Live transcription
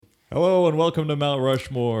Hello and welcome to Mount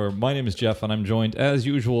Rushmore. My name is Jeff and I'm joined as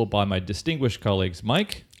usual by my distinguished colleagues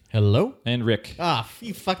Mike Hello? and Rick.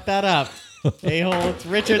 You fucked that up. A-hole, it's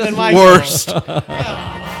Richard and Michael. Worst.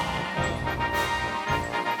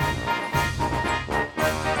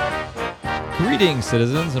 Greetings,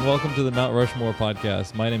 citizens, and welcome to the Mount Rushmore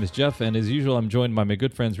podcast. My name is Jeff, and as usual, I'm joined by my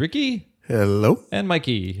good friends Ricky Hello. and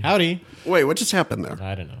Mikey. Howdy. Wait, what just happened there?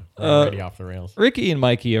 I don't know. We're already off the rails. Ricky and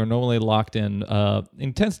Mikey are normally locked in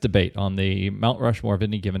intense debate on the Mount Rushmore of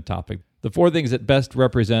any given topic. The four things that best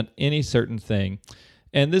represent any certain thing.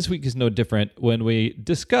 And this week is no different when we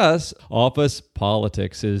discuss office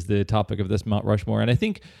politics is the topic of this Mount Rushmore. And I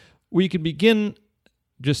think we can begin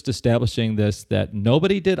just establishing this, that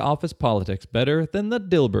nobody did office politics better than the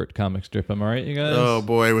Dilbert comic strip. Am I right, you guys? Oh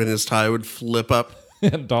boy, when his tie would flip up,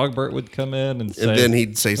 And Dogbert would come in and say... and then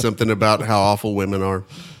he'd say something about how awful women are.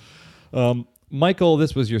 Michael,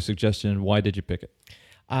 this was your suggestion. Why did you pick it?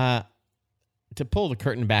 To pull the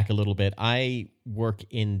curtain back a little bit, I work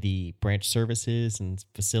in the branch services and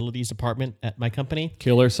facilities department at my company.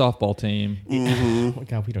 Killer softball team. Oh my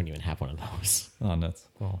God, we don't even have one of those. Oh, nuts.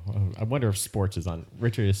 Oh, I wonder if sports is on.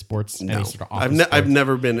 Richard, is sports No, any sort of office I've sports?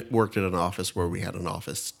 never worked at an office where we had an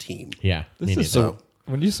office team. Yeah, This me is neither. so...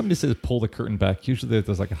 When somebody says pull the curtain back, usually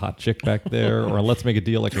there's like a hot chick back there, or let's make a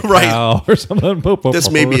deal like a Right. cow or something. This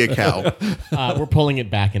may be a cow. We're pulling it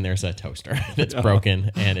back, and there's a toaster that's broken,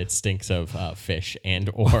 and it stinks of fish and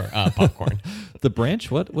or popcorn. The branch?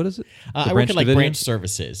 What is it? The I work in like Davidian? branch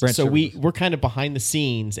services. Branch so services. we're kind of behind the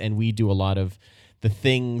scenes, and we do a lot of the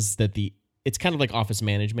things that it's kind of like office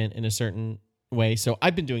management in a certain way. So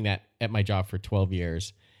I've been doing that at my job for 12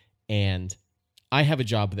 years, and I have a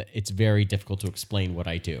job that it's very difficult to explain what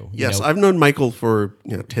I do. Yes, I've known Michael for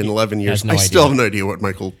 10, 11 years. has no I still idea. have no idea what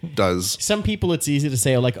Michael does. Some people, it's easy to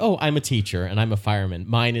say, like, oh, I'm a teacher and I'm a fireman.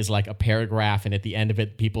 Mine is like a paragraph, and at the end of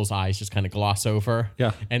it, people's eyes just kind of gloss over.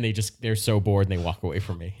 Yeah. And they're so bored and they walk away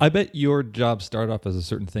from me. I bet your job started off as a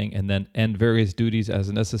certain thing and then end various duties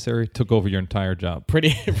as necessary took over your entire job.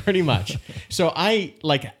 Pretty much. So I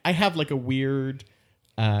have like a weird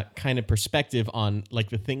kind of perspective on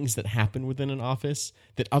like the things that happen within an office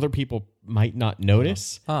that other people might not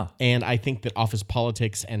notice. And I think that office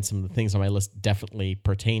politics and some of the things on my list definitely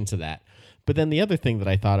pertain to that. But then the other thing that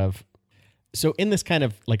I thought of, so in this kind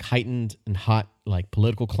of like heightened and hot like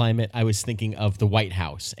political climate, I was thinking of the White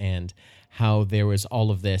House and how there was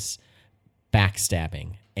all of this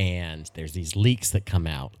backstabbing and there's these leaks that come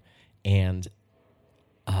out, and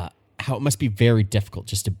how it must be very difficult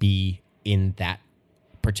just to be in that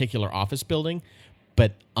particular office building,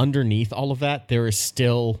 but underneath all of that, there is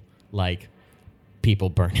still like people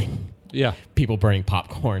burning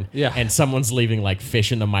popcorn, and someone's leaving like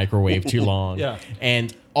fish in the microwave too long,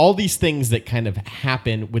 and all these things that kind of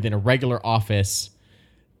happen within a regular office,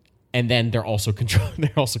 and then they're also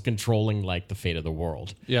controlling like the fate of the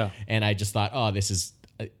world. And I just thought, this is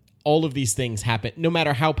all of these things happen no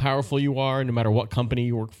matter how powerful you are, no matter what company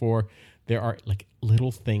you work for. There are like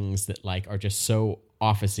little things that like are just so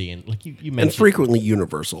officey, and like you mentioned, And frequently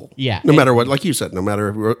universal. Yeah. No matter what, like you said, no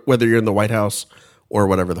matter whether you're in the White House or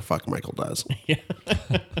whatever the fuck Michael does.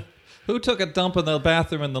 Who took a dump in the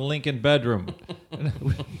bathroom in the Lincoln bedroom?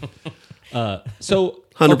 So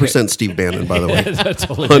 100% Steve Bannon, by the way.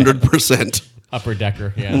 totally 100%. upper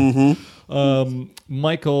decker. Yeah.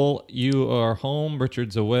 Michael, you are home.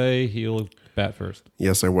 Richard's away. He'll bat first.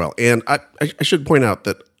 Yes, I will. And I should point out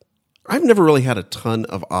that I've never really had a ton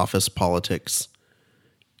of office politics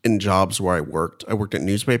in jobs where I worked. I worked at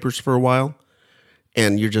newspapers for a while,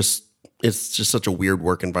 and it's just such a weird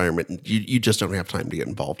work environment. You just don't have time to get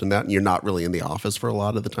involved in that, and you're not really in the office for a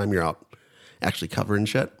lot of the time. You're out actually covering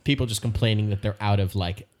shit. People just complaining that they're out of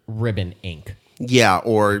like ribbon ink. Yeah,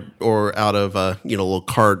 or out of little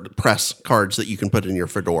press cards that you can put in your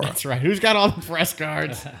fedora. That's right. Who's got all the press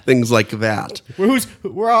cards? Things like that.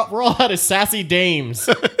 We're all out of sassy dames.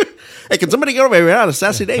 Hey, can somebody get over here out of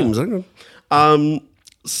sassy dames?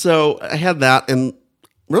 So I had that, and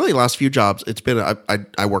really the last few jobs, it's been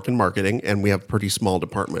I work in marketing, and we have pretty small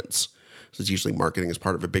departments. So it's usually marketing is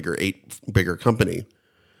part of a bigger company.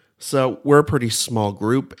 So we're a pretty small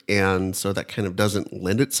group, and so that kind of doesn't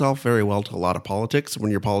lend itself very well to a lot of politics.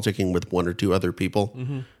 When you're politicking with one or two other people,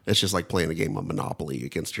 it's just like playing a game of Monopoly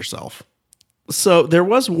against yourself. So there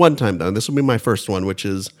was one time, though, and this will be my first one, which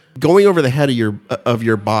is going over the head of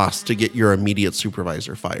your boss to get your immediate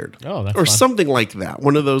supervisor fired. Oh, that's or fun. something like that.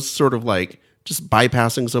 One of those sort of like just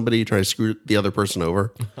bypassing somebody, trying to screw the other person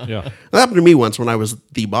over. Yeah. That happened to me once when I was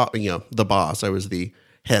the boss. I was the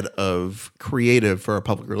head of creative for a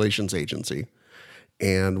public relations agency,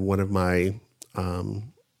 and one of my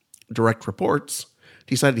direct reports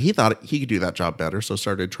decided he thought he could do that job better, so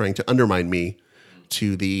started trying to undermine me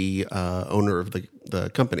to the owner of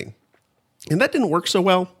the company. And that didn't work so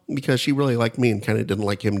well because she really liked me and kind of didn't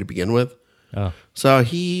like him to begin with. Oh. So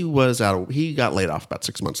he got laid off about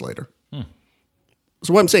 6 months later.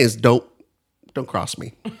 So what I'm saying is don't cross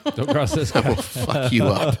me. Don't cross this guy. I will fuck you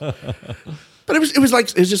up. But it was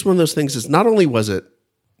just one of those things is not only was it,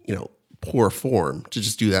 poor form to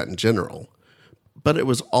just do that in general, but it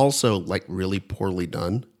was also like really poorly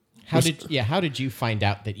done. How did you find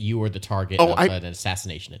out that you were the target of an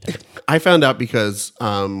assassination attempt? I found out because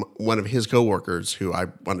one of his coworkers, who I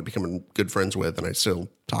wanted to become good friends with, and I still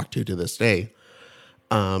talk to this day,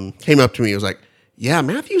 came up to me and was like, "Yeah,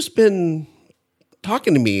 Matthew's been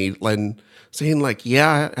talking to me and saying like,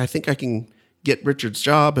 yeah, I think I can get Richard's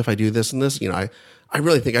job if I do this and this. I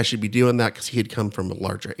really think I should be doing that because he had come from a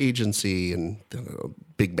larger agency and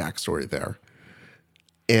big backstory there."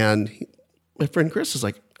 And my friend Chris is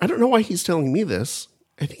like, "I don't know why he's telling me this.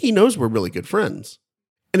 I think he knows we're really good friends."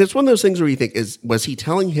 And it's one of those things where you think, was he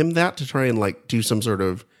telling him that to try and like do some sort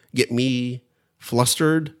of get me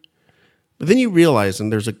flustered? But then you realize,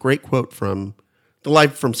 and there's a great quote from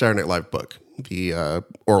Saturday Night Live book, the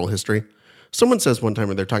oral history. Someone says one time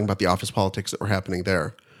when they're talking about the office politics that were happening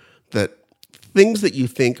there, that things that you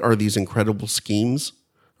think are these incredible schemes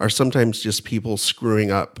are sometimes just people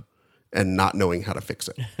screwing up and not knowing how to fix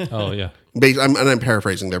it. Oh yeah. I'm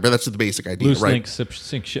paraphrasing there, but that's the basic idea, Loose right? links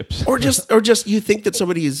sink ships. or just you think that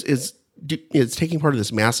somebody is taking part of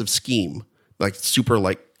this massive scheme, like super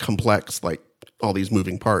like complex, like all these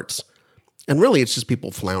moving parts, and really it's just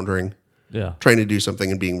people floundering, trying to do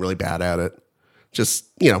something and being really bad at it. Just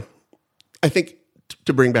I think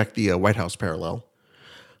to bring back the White House parallel,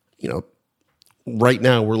 right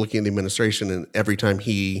now we're looking at the administration, and every time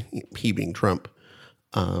he being Trump,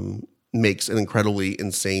 makes an incredibly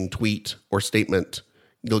insane tweet or statement,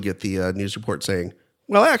 you'll get the news report saying,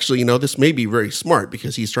 well, actually, this may be very smart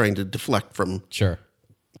because he's trying to deflect from. Sure.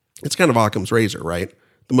 It's kind of Occam's razor, right?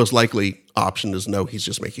 The most likely option is no, he's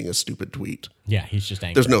just making a stupid tweet. Yeah, he's just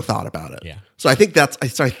angry. There's no thought about it. Yeah. So I think that's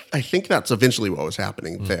eventually what was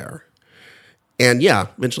happening there. And yeah,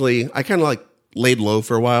 eventually I kind of like laid low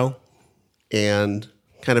for a while and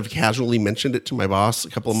kind of casually mentioned it to my boss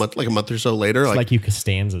a month or so later. It's like you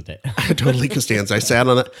Costanza'd it. I totally Costanza. I sat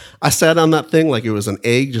on that thing like it was an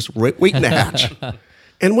egg just waiting to hatch.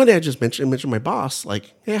 And one day I just mentioned my boss,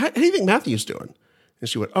 like, "Hey, how do you think Matthew's doing?" And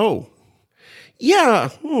she went, "Oh, yeah,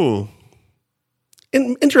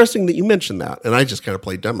 And interesting that you mentioned that." And I just kind of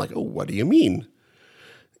played dumb, like, "Oh, what do you mean?"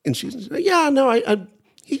 And she said, "Yeah, no,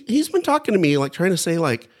 he's been talking to me, like trying to say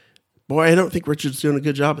like, boy, I don't think Richard's doing a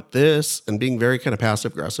good job at this," and being very kind of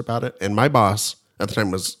passive aggressive about it. And my boss at the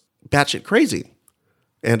time was batshit crazy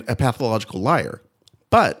and a pathological liar,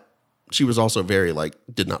 but she was also very like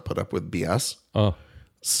did not put up with BS. Oh,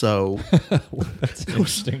 so that's an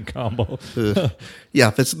interesting combo. Yeah,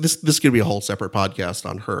 this could be a whole separate podcast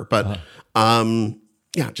on her, but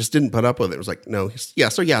yeah, just didn't put up with it. It was like no,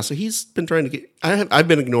 so he's been trying to get. I've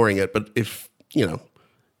been ignoring it, but if you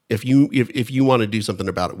want to do something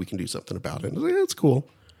about it, we can do something about it. And like, that's cool.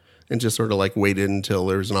 And just sort of like waited until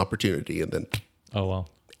there was an opportunity and then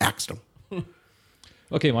axed him.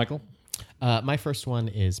 Okay, Michael. My first one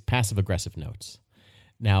is passive-aggressive notes.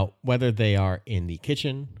 Now, whether they are in the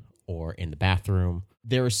kitchen or in the bathroom,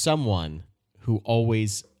 there is someone who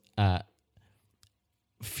always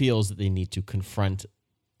feels that they need to confront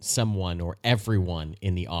someone or everyone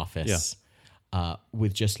in the office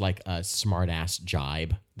with just like a smart-ass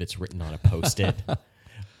jibe that's written on a Post-it.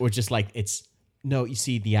 Or just like you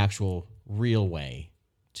see, the actual real way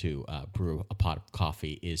to brew a pot of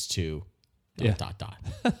coffee is to ...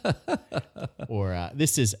 Or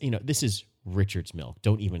this is Richard's milk.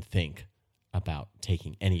 Don't even think about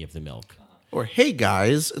taking any of the milk. Or hey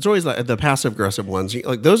guys, it's always like the passive aggressive ones.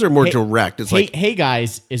 Like those are more direct. It's hey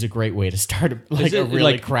guys is a great way to start a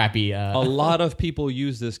really crappy. A lot of people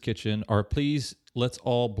use this kitchen. Or please, let's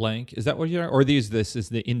all blank. Is that what you're? Or this is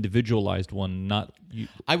the individualized one, not you.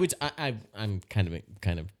 I'm kind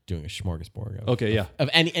of doing a smorgasbord. Of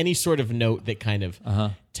any sort of note that kind of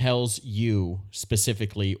tells you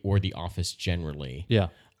specifically or the office generally. Yeah.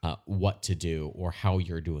 What to do or how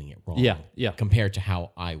you're doing it wrong. Yeah. Compared to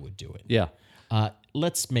how I would do it. Yeah.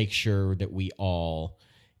 Let's make sure that we all,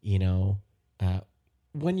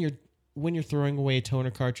 when you're throwing away a toner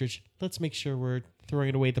cartridge, let's make sure we're throwing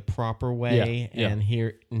it away the proper way. Yeah. And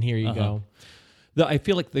here you go. I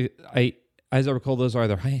feel like as I recall, those are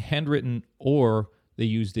either handwritten or they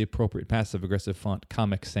use the appropriate passive aggressive font,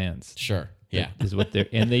 Comic Sans. Sure. Yeah. is what they're,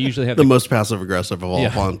 and they usually have The most passive aggressive of all Yeah.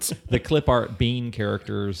 fonts. the clip art bean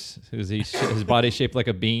characters. His body shaped like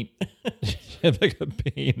a bean, shaped like a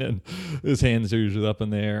bean, and his hands are usually up in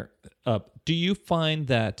the air. Do you find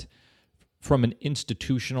that from an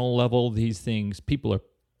institutional level, these things people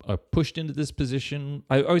are pushed into this position?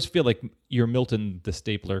 I always feel like you're Milton the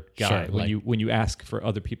stapler guy Sure, when you ask for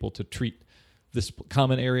other people to treat this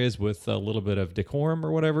common areas with a little bit of decorum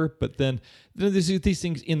or whatever, but then these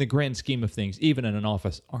things in the grand scheme of things, even in an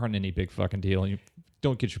office, aren't any big fucking deal. You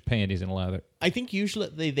don't get your panties in a lather. I think usually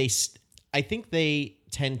I think they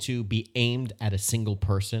tend to be aimed at a single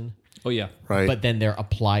person, Oh yeah, Right. but then they're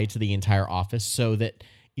applied to the entire office so that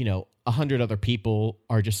 100 other people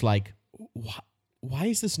are just like, why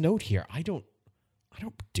is this note here? I don't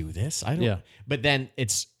do this. I don't. Yeah. But then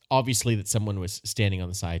it's obviously that someone was standing on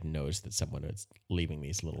the side and knows that someone was leaving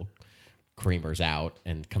these little creamers out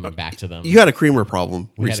and coming back to them. You had a creamer problem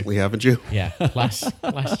had a- recently, haven't you? Yeah,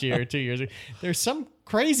 last year or 2 years ago, there's some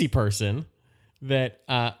crazy person that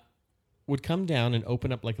would come down and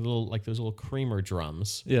open up like those little creamer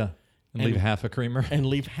drums yeah, and leave half a creamer. and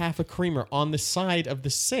leave half a creamer on the side of the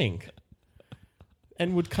sink,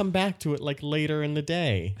 and would come back to it like later in the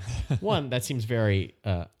day. One, that seems very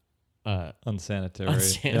Unsanitary.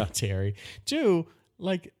 unsanitary. Two,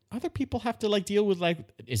 like other people have to like deal with like,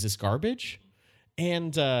 is this garbage?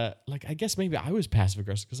 And like I guess maybe I was passive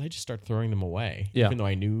aggressive because I just started throwing them away, Yeah. even though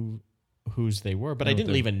I knew whose they were, but I what didn't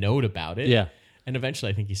they're- leave a note about it. Yeah. And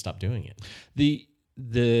eventually I think he stopped doing it.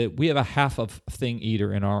 We have a half of thing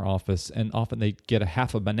eater in our office, and often they get a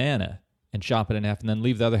half a banana and chop it in half, and then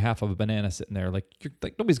leave the other half of a banana sitting there. Like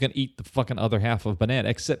nobody's gonna eat the fucking other half of banana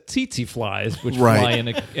except tsetse flies, which Right. fly in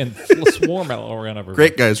and swarm all around everywhere.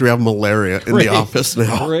 Great guys, we have malaria in the office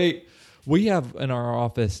now. Great. We have in our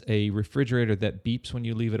office a refrigerator that beeps when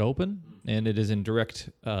you leave it open, and it is in direct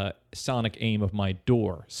sonic aim of my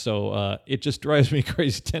door. So it just drives me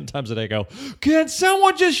crazy 10 times a day. I go, can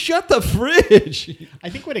someone just shut the fridge? I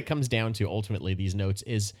think what it comes down to ultimately, these notes,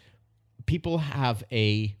 is people have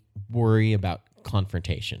a worry about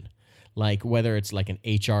confrontation. Like whether it's like an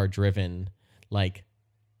HR driven, like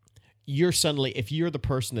you're suddenly, if you're the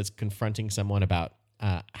person that's confronting someone about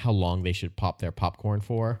how long they should pop their popcorn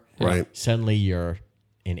for, Right. suddenly you're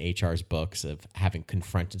in HR's books of having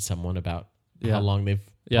confronted someone about Yeah. how long they've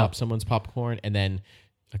Yeah. popped someone's popcorn. And then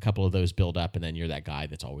a couple of those build up, and then you're that guy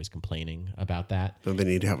that's always complaining about that. And they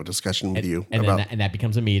need to have a discussion with you And about then that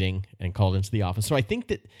becomes a meeting and called into the office. So I think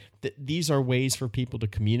that these are ways for people to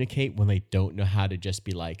communicate when they don't know how to just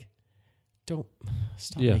be like, don't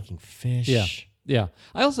stop Yeah. making fish. Yeah. Yeah.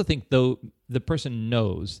 I also think, though, the person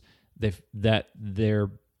knows that their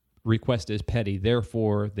request is petty,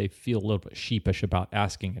 therefore they feel a little bit sheepish about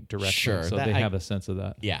asking it directly. Sure, So that they I- have a sense of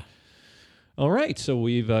that. Yeah. All right. So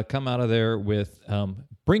we've come out of there with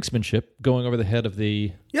brinksmanship, going over the head of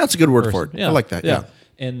the Yeah, it's a good word for person. it. I like that. Yeah.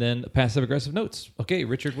 And then passive aggressive notes. Okay,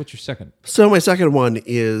 Richard, what's your second? So my second one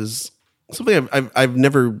is something I've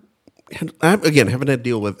never had, haven't had to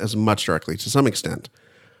deal with as much directly to some extent,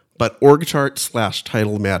 but org chart /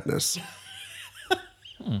 title madness.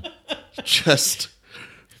 Just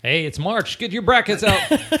Hey, it's March. Get your brackets out.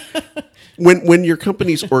 when your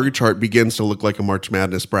company's org chart begins to look like a March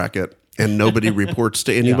Madness bracket and nobody reports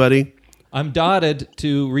to anybody. I'm dotted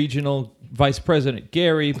to regional vice president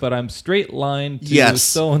Gary, but I'm straight lined to Yes.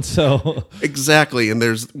 so and so. Exactly. And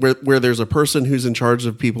there's where there's a person who's in charge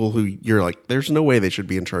of people who you're like, there's no way they should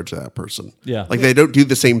be in charge of that person. Yeah. Like they don't do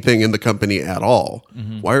the same thing in the company at all.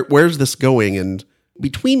 Where's this going? And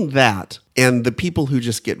between that and the people who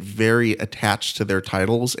just get very attached to their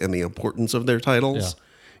titles and the importance of their titles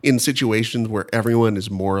in situations where everyone is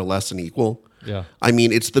more or less an equal. Yeah. I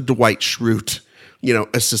mean, it's the Dwight Schrute,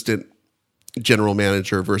 assistant general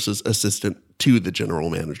manager versus assistant to the general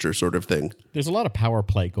manager sort of thing. There's a lot of power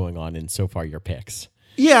play going on in so far your picks.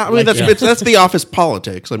 Yeah, I mean that's the office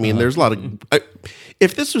politics. I mean, there's a lot of.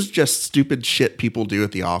 If this was just stupid shit people do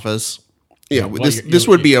at the office, this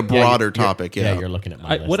would be a broader topic. Yeah, you're looking at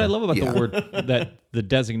my list. What I then. love about the word that the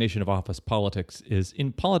designation of office politics is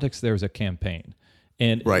in politics there's a campaign,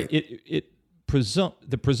 and Right.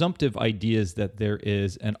 the presumptive idea is that there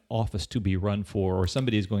is an office to be run for, or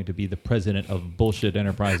somebody is going to be the president of bullshit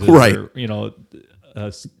enterprises, Right. Or,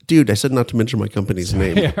 Dude, I said not to mention my company's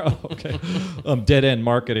name. okay, dead end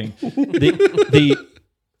marketing.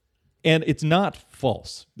 And it's not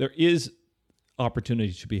false. There is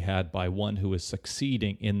opportunity to be had by one who is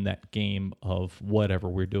succeeding in that game of whatever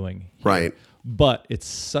we're doing here. Right. But it's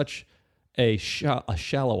such a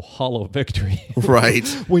shallow, hollow victory. Right.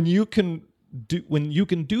 When you can when you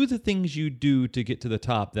can do the things you do to get to the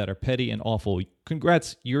top that are petty and awful,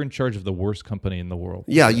 congrats, you're in charge of the worst company in the world.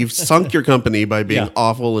 Yeah, you've sunk your company by being Yeah.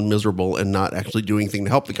 awful and miserable and not actually doing anything to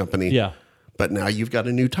help the company. Yeah. But now you've got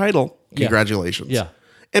a new title. Congratulations. Yeah.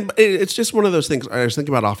 And it's just one of those things. I was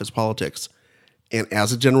thinking about office politics. And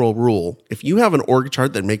as a general rule, if you have an org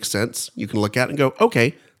chart that makes sense, you can look at it and go,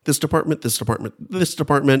 okay, this department, this department, this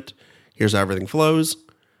department, here's how everything flows.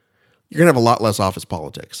 You're going to have a lot less office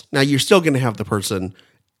politics. Now, you're still going to have the person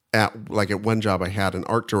at one job I had, an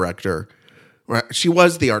art director. Right? She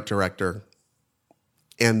was the art director.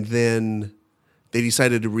 And then they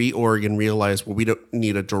decided to reorg and realize, well, we don't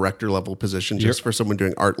need a director level position just for someone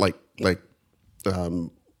doing art,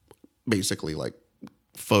 basically like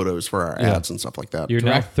photos for our ads and stuff like that. You're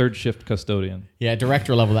now third shift custodian. Yeah,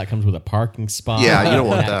 director level, that comes with a parking spot. Yeah, you don't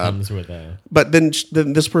want that. Comes with a... But then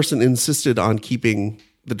this person insisted on keeping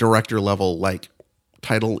the director level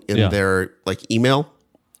title in their email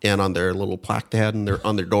and on their little plaque they had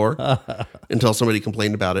on their door until somebody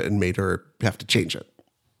complained about it and made her have to change it.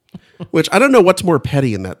 Which I don't know what's more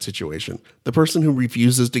petty in that situation. The person who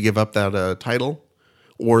refuses to give up that title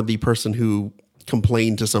or the person who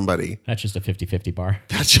complained to somebody. That's just a 50-50 bar.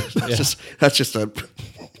 That's just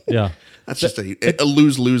a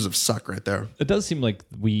lose-lose of suck right there. It does seem like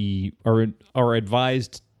we are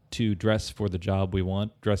advised to dress for the job we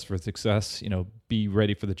want, dress for success, be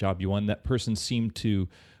ready for the job you want. That person seemed to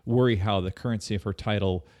worry how the currency of her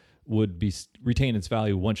title would retain its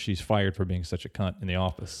value once she's fired for being such a cunt in the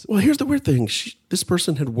office. Well, here's the weird thing. This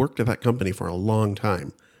person had worked at that company for a long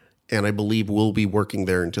time, and I believe will be working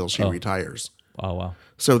there until she retires. Oh, wow.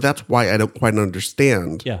 So that's why I don't quite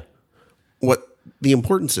understand what the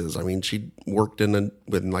importance is. I mean, she worked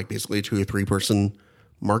with basically a 2 or 3 person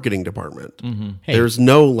marketing department. Mm-hmm. Hey, there's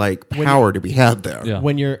no power to be had there. Yeah.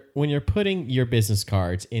 When you're putting your business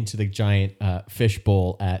cards into the giant fish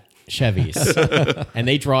bowl at Chevy's and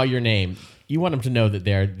they draw your name, you want them to know that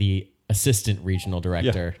they're the assistant regional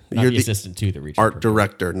director, not You're the assistant to the regional Art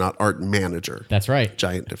director, not art manager. That's right.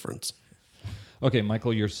 Giant difference. Okay,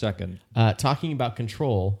 Michael, you're second. Talking about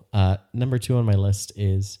control, number 2 on my list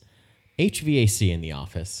is HVAC in the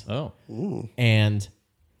office. Oh. And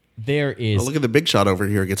there is... Oh, look at the big shot over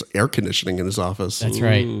here. Gets air conditioning in his office. That's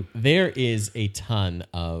right. There is a ton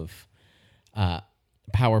of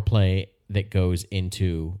power play that goes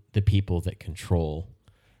into the people that control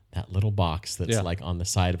that little box that's on the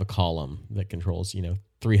side of a column that controls,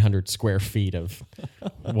 300 square feet of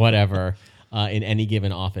whatever in any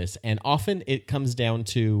given office. And often it comes down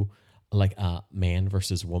to a man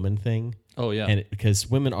versus woman thing. Oh, yeah. And because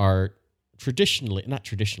women are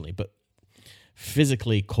but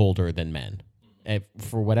physically colder than men.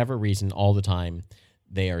 For whatever reason, all the time,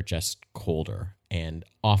 they are just colder. And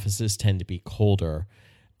offices tend to be colder.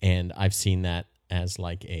 And I've seen that as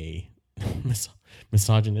a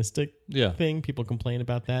misogynistic thing. People complain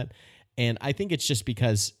about that. And I think it's just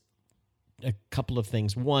because a couple of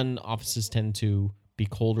things. One, offices tend to be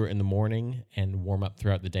colder in the morning and warm up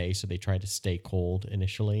throughout the day. So they try to stay cold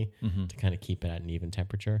initially to kind of keep it at an even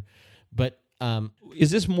temperature. But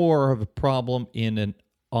is this more of a problem in an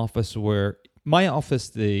office where my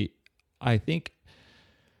office, I think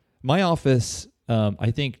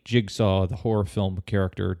Jigsaw, the horror film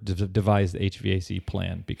character, devised the HVAC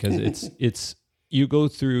plan because it's you go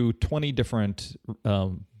through 20 different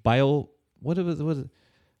biodomes. What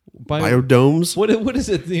is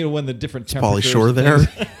it? When the different temperatures. Pauly Shore there.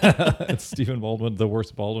 It's Stephen Baldwin, the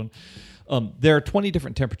worst Baldwin. There are 20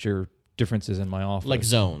 different temperature differences in my office. Like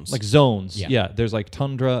zones. Yeah. There's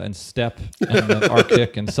tundra and steppe and then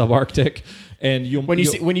Arctic and subarctic. And when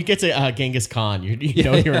you get to Genghis Khan, you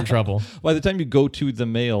know you're in trouble. By the time you go to the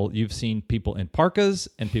mail, you've seen people in parkas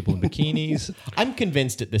and people in bikinis. I'm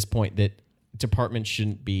convinced at this point that departments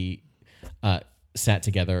shouldn't be sat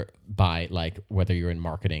together by whether you're in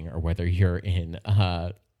marketing or whether you're in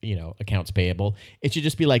accounts payable. It should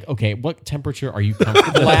just be okay, what temperature are you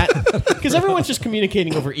comfortable at? Because everyone's just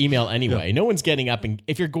communicating over email anyway. Yeah. No one's getting up, and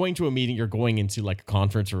if you're going to a meeting, you're going into a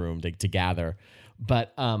conference room to gather.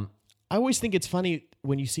 But I always think it's funny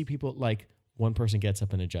when you see people one person gets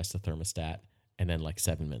up and adjusts the thermostat, and then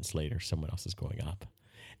 7 minutes later, someone else is going up.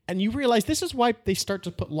 And you realize this is why they start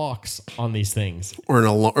to put locks on these things. Or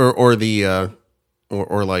the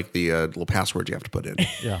little password you have to put in.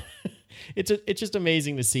 Yeah. It's just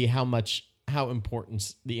amazing to see how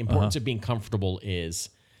important the importance of being comfortable is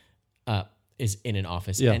in an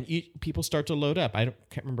office. Yeah. And people start to load up. Can't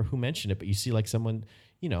remember who mentioned it, but you see someone,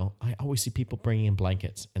 I always see people bringing in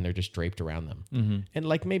blankets and they're just draped around them. Mm-hmm.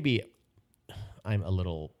 And maybe I'm a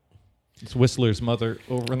little... It's Whistler's mother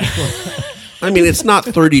over in the corner. I mean, it's not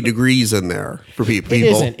 30 degrees in there for people.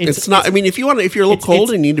 isn't. It's not. I mean, if you're a little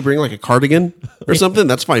cold and you need to bring like a cardigan or something,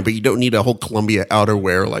 that's fine. But you don't need a whole Columbia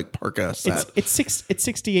outerwear like parka set. It's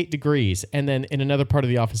 68 degrees, and then in another part of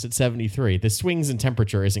the office it's 73. The swings in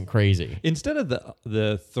temperature isn't crazy. Instead of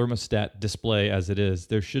the thermostat display as it is,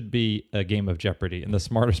 there should be a game of Jeopardy, and the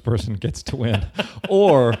smartest person gets to win,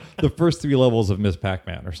 or the first 3 levels of Miss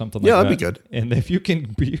Pac-Man, or something like that. Yeah, that'd be good. And if you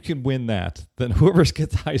can win that, then whoever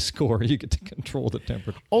gets the high score, you get to control the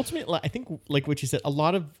temperature. Ultimately, I think, like what you said, a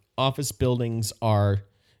lot of office buildings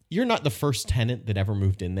you're not the first tenant that ever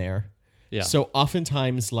moved in there. Yeah. So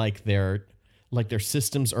oftentimes, like their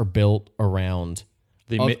systems are built around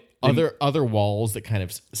other walls that kind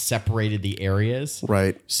of separated the areas.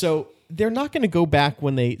 Right. So they're not going to go back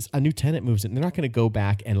when a new tenant moves in. They're not going to go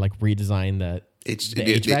back and like redesign the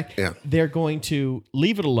HVAC. Yeah. They're going to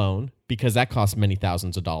leave it alone because that costs many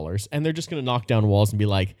thousands of dollars, and they're just going to knock down walls and be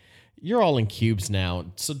like, "You're all in cubes now,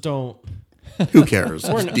 so don't." Who cares?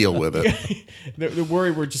 Just deal with it. The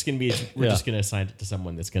worry we're just going to assign it to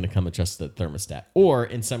someone that's going to come adjust the thermostat, or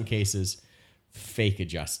in some cases, fake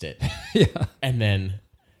adjust it. Yeah. And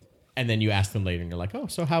then you ask them later, and you're like, "Oh,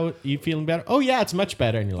 so how are you feeling better?" "Oh yeah, it's much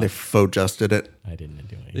better." And you're They like, faux adjusted it. "I didn't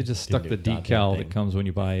do anything." They just stuck the decal that comes when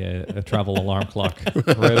you buy a travel alarm clock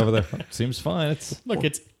right over there. Seems fine. It's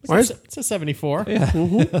a 74. Yeah.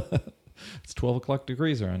 It's 12 o'clock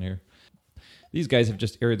degrees around here. These guys have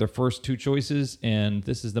just aired their first 2 choices, and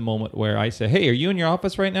this is the moment where I say, "Hey, are you in your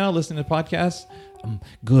office right now listening to podcasts?"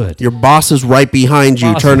 Good. Your boss is right behind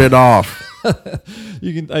you. Boss. Turn it off.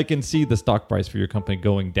 I can see the stock price for your company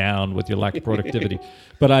going down with your lack of productivity.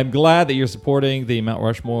 But I'm glad that you're supporting the Mount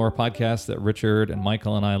Rushmore podcast that Richard and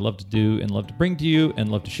Michael and I love to do and love to bring to you and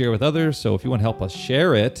love to share with others. So if you want to help us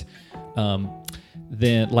share it,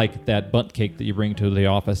 then like that bunt cake that you bring to the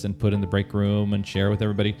office and put in the break room and share with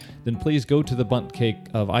everybody, then please go to the bunt cake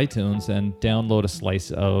of iTunes and download a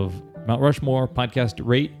slice of Mount Rushmore podcast,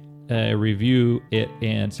 rate, review it,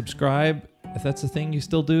 and subscribe. If that's the thing you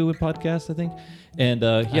still do with podcasts, I think. And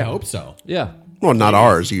I hope so. Yeah. Well, not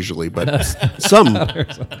ours usually, but some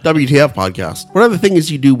WTF podcast. What other things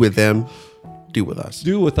you do with them, do with us.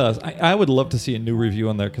 Do with us. I would love to see a new review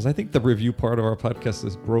on there because I think the review part of our podcast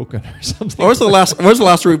is broken or something. What was the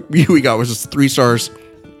last review we got? Was just 3 stars.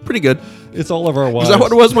 Pretty good. It's all of our wives. Is that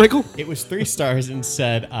what it was, Michael? It was 3 stars and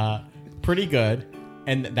said, pretty good.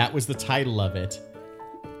 And that was the title of it.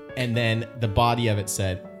 And then the body of it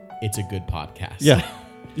said, "It's a good podcast." Yeah.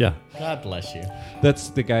 Yeah. God bless you. That's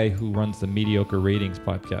the guy who runs the Mediocre Ratings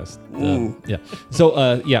podcast. Yeah. So,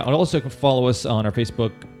 and also you can follow us on our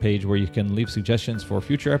Facebook page where you can leave suggestions for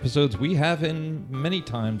future episodes. We have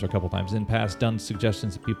a couple times in past done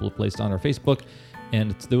suggestions that people have placed on our Facebook,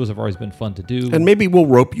 and those have always been fun to do. And maybe we'll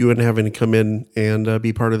rope you into having to come in and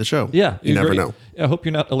be part of the show. Yeah. You never know. I hope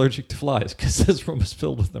you're not allergic to flies because this room is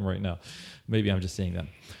filled with them right now. Maybe I'm just seeing them.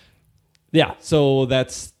 Yeah. So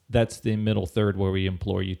that's the middle third where we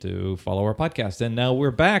implore you to follow our podcast. And now we're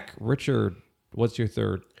back. Richard, what's your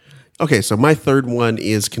third? Okay, so my third one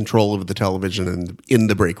is control of the television in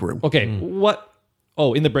the break room. Okay, what?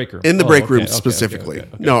 Oh, in the break room. In the break room okay, specifically. okay.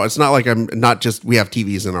 No, it's not like I'm not just, we have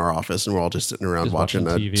TVs in our office and we're all just sitting around Just watching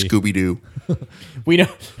watching TV. Scooby-Doo. We know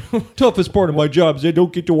Toughest part of my job is I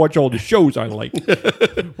don't get to watch all the shows I like.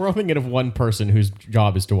 we're all thinking of one person whose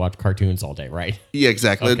job is to watch cartoons all day, right? Yeah,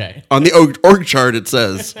 exactly. Okay. On the org chart, it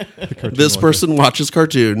says this person watches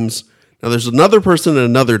cartoons. Now, there's another person in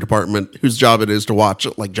another department whose job it is to watch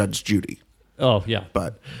like Judge Judy. Oh, yeah.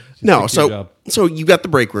 But no, pick your job. so you got the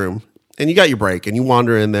break room and you got your break and you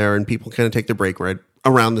wander in there and people kind of take their break right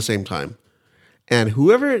around the same time. And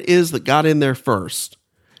whoever it is that got in there first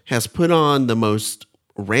has put on the most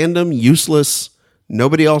random, useless,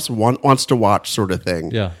 nobody else wants to watch sort of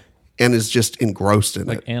thing. Yeah. And is just engrossed in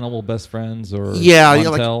Like it. Animal Best Friends or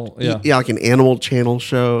Montel. Like an Animal Channel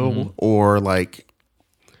show or like,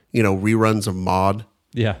 reruns of Maude.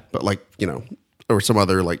 Yeah. But like, or some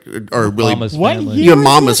other or really Mama's What Family. year?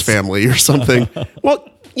 Mama's Family or something. Well,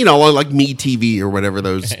 like Me TV or whatever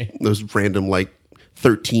those random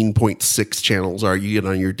 13.6 channels are you get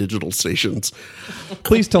on your digital stations.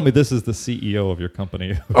 Please tell me this is the CEO of your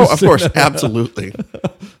company. Oh, of course, absolutely.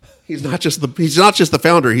 He's not just the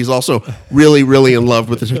founder. He's also really, really in love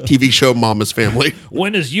with the TV show Mama's Family.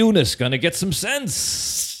 When is Eunice going to get some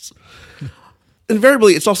sense?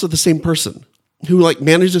 Invariably, it's also the same person who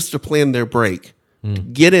manages to plan their break,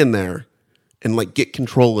 get in there, and get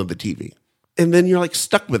control of the TV. And then you're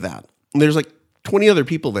stuck with that. And there's 20 other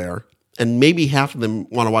people there, and maybe half of them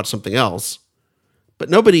want to watch something else, but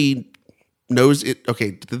nobody knows it.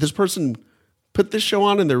 Okay, did this person put this show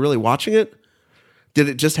on and they're really watching it? Did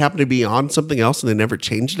it just happen to be on something else and they never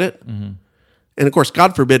changed it? And of course,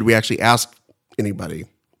 God forbid we actually ask anybody,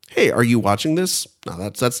 hey, are you watching this? No,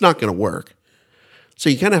 that's not going to work. So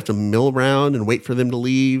you kind of have to mill around and wait for them to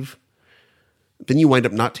leave. Then you wind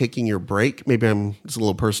up not taking your break. Maybe it's a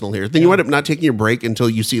little personal here. Then you wind up not taking your break until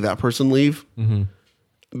you see that person leave.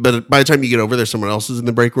 But by the time you get over there, someone else is in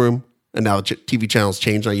the break room. And now the TV channel's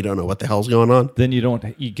changed. Now you don't know what the hell's going on. Then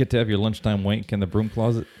you get to have your lunchtime wank in the broom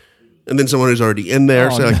closet. And then someone who's already in there.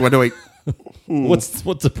 So like, what do I... What's the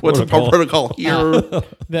protocol? What's the protocol here?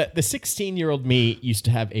 The 16-year-old me used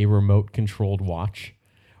to have a remote controlled watch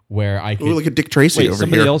where I could Look at Dick Tracy over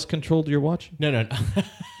somebody here. else controlled your watch? no.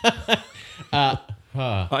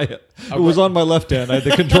 It was on my left hand. I had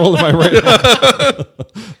the control in my right hand.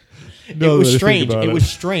 It was strange. It was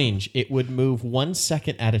strange. It would move 1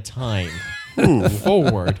 second at a time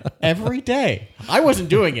forward every day. I wasn't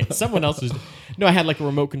doing it. Someone else was. No, I had like a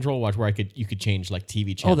remote control watch where you could change like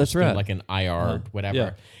TV channels. that's through, right. like an IR, whatever.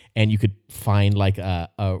 Yeah. And you could find like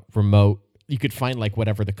a remote. You could find like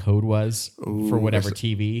whatever the code was for whatever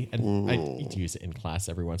TV. And I used to use it in class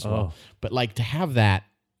every once in a while. But like to have that,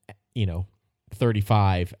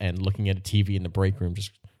 35 and looking at a TV in the break room,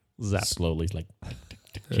 just slowly like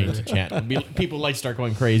change the channel. People like start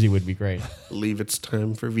going crazy would be great. Believe it's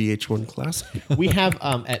time for VH1 Classic. We have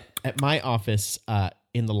at my office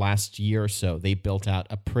in the last year or so, they built out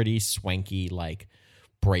a pretty swanky like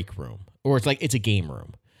break room, or it's a game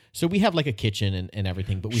room. So we have like a kitchen and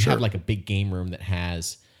everything, but we have like a big game room that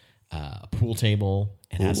has a pool table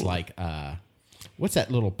and has like what's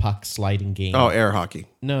that little puck sliding game? Oh, air hockey.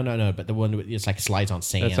 No, but the one it's like slides on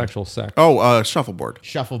sand. That's actual sex. Oh, shuffleboard.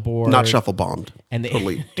 Shuffleboard, Not shuffle bombed. And they,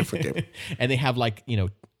 Totally different game. And they have like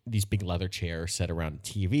these big leather chairs set around the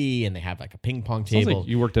TV, and they have like a ping pong Sounds table. like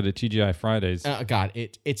you worked at a TGI Fridays. God,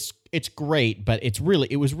 it's great, but it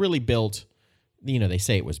was really built. They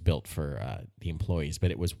say it was built for the employees,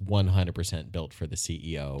 but it was 100% built for the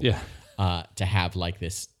CEO. Yeah. To have like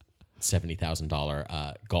this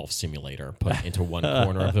 $70,000 golf simulator put into one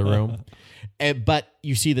corner of the room, but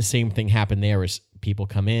you see the same thing happen there. Is people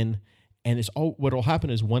come in, and what will happen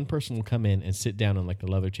is one person will come in and sit down on like the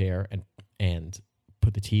leather chair and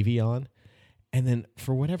put the TV on, and then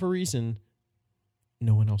for whatever reason,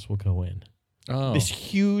 no one else will go in. Oh. This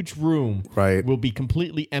huge room Right. will be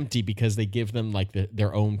completely empty because they give them like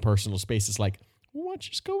their own personal space. It's like, well, why don't you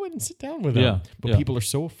just go in and sit down with them? Yeah, But yeah. people are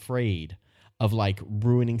so afraid of like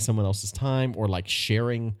ruining someone else's time or like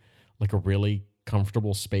sharing like a really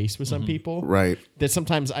comfortable space with some people. Right. That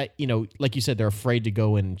sometimes like you said, they're afraid to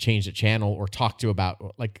go in and change the channel or talk to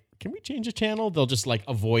about like, can we change the channel? They'll just like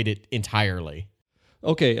avoid it entirely.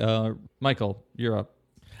 Okay, Michael, you're up.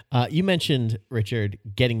 You mentioned, Richard,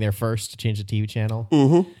 getting there first to change the TV channel.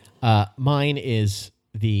 Mm-hmm. Mine is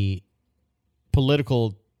the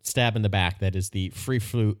political stab in the back that is the free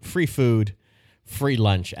food, free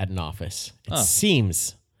lunch at an office. It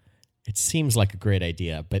seems like a great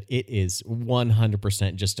idea, but it is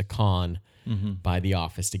 100% just a con by the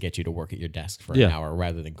office to get you to work at your desk for an hour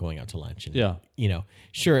rather than going out to lunch. And,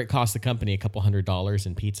 sure, it costs the company a couple $100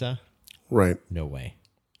 in pizza. Right. No way.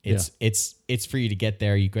 It's for you to get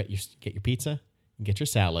there. You get your pizza, you get your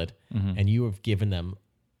salad, and you have given them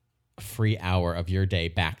a free hour of your day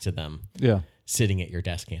back to them. Yeah. Sitting at your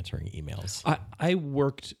desk answering emails. I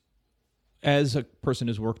worked as a person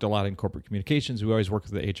who's worked a lot in corporate communications. We always worked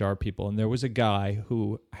with the HR people, and there was a guy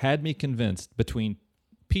who had me convinced between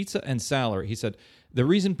pizza and salary. He said the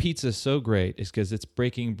reason pizza is so great is because it's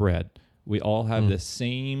breaking bread. We all have the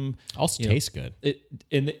same. Also tastes good.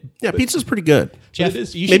 Pizza's pretty good. Jeff,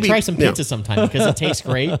 you should try some pizza sometime because it tastes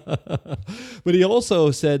great. But he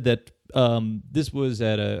also said that this was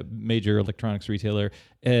at a major electronics retailer.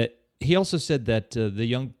 He also said that the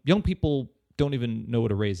young people don't even know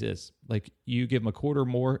what a raise is. Like you give them a quarter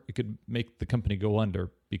more, it could make the company go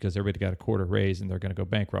under because everybody got a quarter raise and they're going to go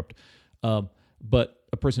bankrupt. But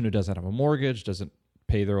a person who doesn't have a mortgage, doesn't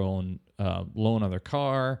pay their own loan on their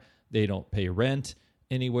car, they don't pay rent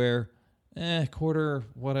anywhere. Quarter,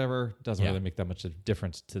 whatever, doesn't really make that much of a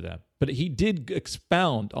difference to them. But he did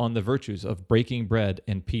expound on the virtues of breaking bread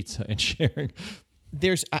and pizza and sharing.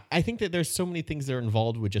 I think that there's so many things that are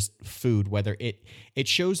involved with just food, whether it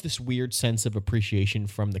shows this weird sense of appreciation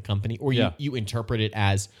from the company, or you interpret it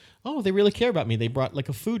as, oh, they really care about me. They brought like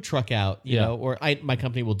a food truck out, you know, or my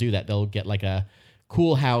company will do that. They'll get like a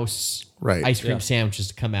Cool House ice cream sandwiches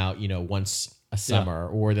to come out, once a summer,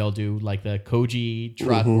 or they'll do like the Koji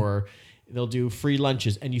truck, or they'll do free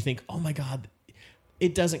lunches, and you think, oh my God,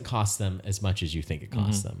 it doesn't cost them as much as you think it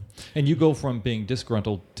costs them. And you go from being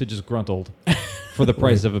disgruntled to just gruntled for the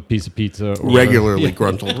price of a piece of pizza. Regularly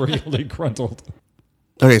gruntled. Regularly gruntled.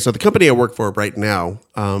 Okay, so the company I work for right now,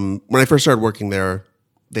 when I first started working there,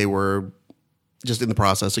 they were just in the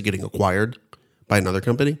process of getting acquired by another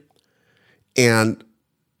company. And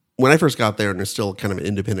when I first got there, and it's still kind of an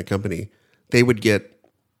independent company, they would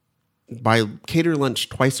buy cater lunch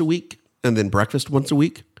twice a week and then breakfast once a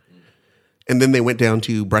week. And then they went down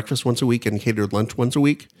to breakfast once a week and catered lunch once a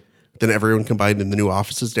week. Then everyone combined in the new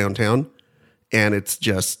offices downtown. And it's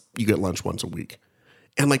just, you get lunch once a week.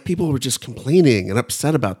 And like people were just complaining and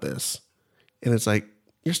upset about this. And it's like,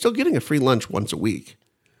 you're still getting a free lunch once a week.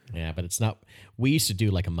 Yeah, but it's not. We used to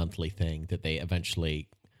do like a monthly thing that they eventually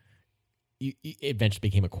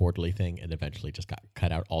became a quarterly thing and eventually just got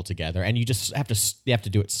cut out altogether. And you just have to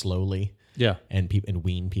do it slowly. Yeah. And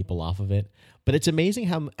wean people off of it. But it's amazing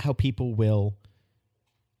how people will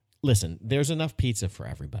listen. There's enough pizza for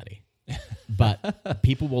everybody, but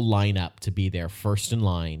people will line up to be there first in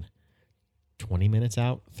line. 20 minutes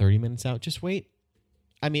out, 30 minutes out. Just wait.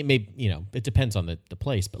 I mean, maybe it depends on the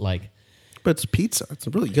place, but it's pizza. It's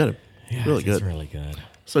really good. Yeah, really good. It's really good.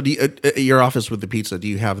 So, do you, at your office with the pizza, do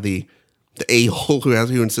you have the a-hole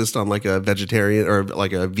who insists on like a vegetarian or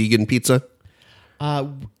like a vegan pizza?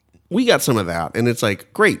 We got some of that, and it's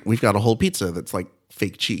like, great. We've got a whole pizza that's like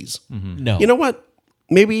fake cheese. Mm-hmm. No, you know what?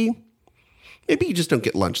 Maybe you just don't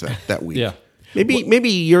get lunch that week. Yeah. Maybe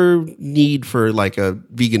your need for like a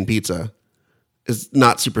vegan pizza is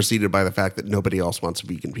not superseded by the fact that nobody else wants a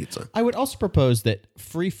vegan pizza. I would also propose that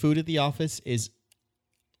free food at the office is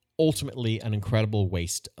ultimately an incredible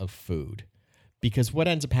waste of food, because what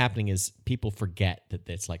ends up happening is people forget that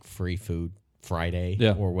it's like free food Friday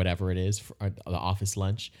or whatever it is for the office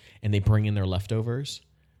lunch, and they bring in their leftovers.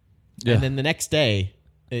 Yeah. And then the next day,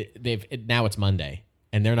 now it's Monday,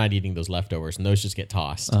 and they're not eating those leftovers, and those just get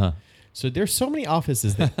tossed. Uh-huh. So there's so many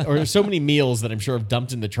offices or so many meals that I'm sure have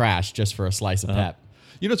dumped in the trash just for a slice of pep.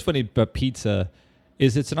 You know what's funny about pizza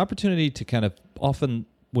is it's an opportunity to kind of, often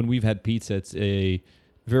when we've had pizza, it's a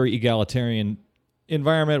very egalitarian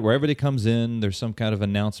environment where everybody comes in. There's some kind of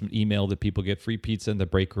announcement email that people get free pizza in the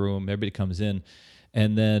break room. Everybody comes in.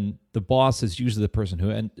 And then the boss is usually the person who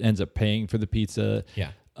ends up paying for the pizza.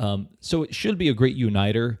 Yeah. So it should be a great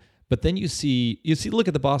uniter. But then you look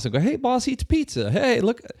at the boss and go, hey, boss eats pizza. Hey,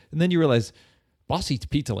 look. And then you realize, boss eats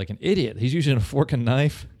pizza like an idiot. He's using a fork and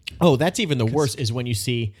knife. Oh, that's even the worst is when you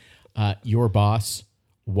see your boss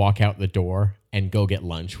walk out the door and go get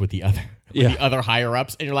lunch with the other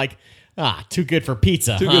higher-ups. And you're like, too good for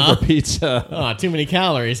pizza. Too good for pizza. Too many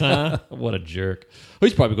calories, huh? What a jerk. Oh,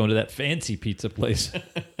 he's probably going to that fancy pizza place.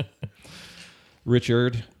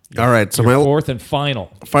 Richard. All right, so my fourth and final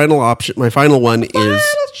option. My final one is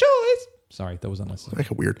choice. Sorry, that was unnecessary.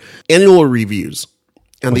 Like weird annual reviews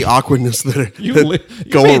and the awkwardness that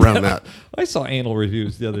go around that. I saw annual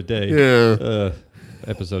reviews the other day. Yeah,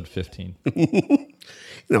 episode 15.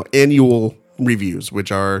 Annual reviews,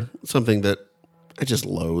 which are something that I just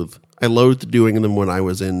loathe. I loathed doing them when I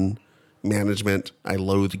was in management. I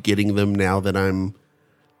loathe getting them now that I'm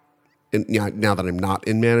not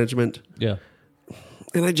in management. Yeah.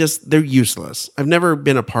 And they're useless. I've never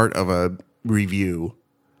been a part of a review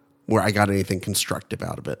where I got anything constructive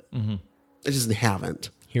out of it. Mm-hmm. I just haven't.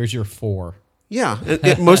 Here's your 4. Yeah.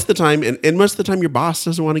 And most of the time, and most of the time your boss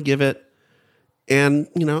doesn't want to give it. And,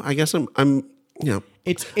 I guess I'm I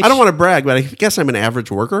don't want to brag, but I guess I'm an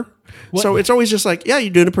average worker. What? So it's always just like, yeah,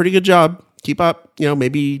 you're doing a pretty good job. Keep up.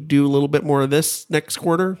 Maybe do a little bit more of this next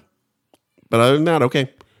quarter. But other than that,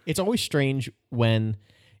 okay. It's always strange when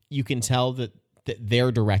you can tell that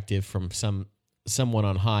their directive from someone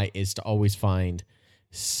on high is to always find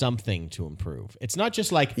something to improve. It's not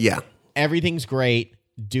just like everything's great,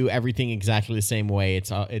 do everything exactly the same way.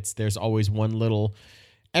 It's there's always one little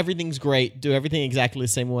everything's great, do everything exactly the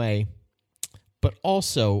same way. But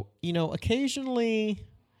also, occasionally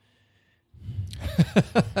there's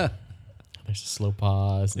a slow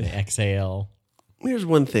pause and the exhale. Here's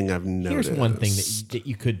one thing I've noticed. Here's one thing that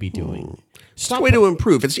you could be doing. It's a way to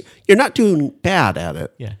improve. You're not doing bad at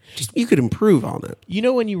it. Yeah. You could improve on it.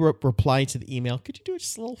 When you reply to the email, could you do it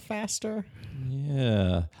just a little faster?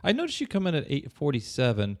 Yeah. I noticed you come in at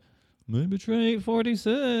 8:47. Maybe try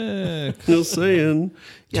 8:46. Just saying.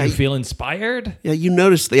 Do you feel inspired? Yeah, you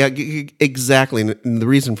notice. Yeah, exactly. And the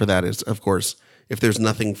reason for that is, of course, if there's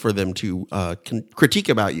nothing for them to critique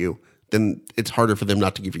about you, then it's harder for them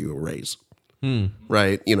not to give you a raise.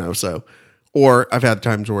 Right? So... Or I've had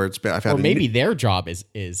times where maybe their job is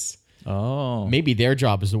maybe their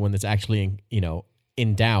job is the one that's actually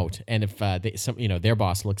in doubt, and if their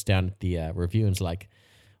boss looks down at the review and is like,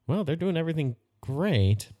 well, they're doing everything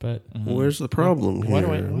great, but where's the problem? Why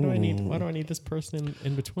do I need this person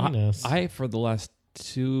in between us? I for the last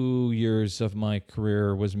 2 years of my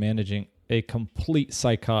career was managing a complete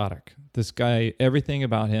psychotic. This guy, everything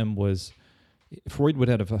about him was. Freud would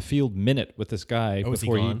have a field minute with this guy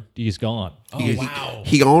before he's gone. Oh, wow.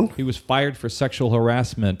 He gone? He was fired for sexual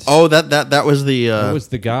harassment. Oh, that was the that was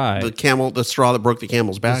the guy. The straw that broke the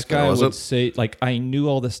camel's back. This guy would say, like, I knew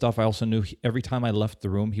all this stuff. I also knew every time I left the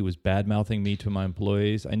room, he was bad mouthing me to my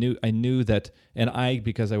employees. I knew that, and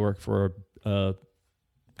because I work for a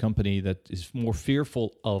company that is more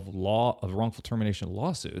fearful of wrongful termination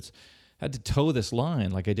lawsuits, had to toe this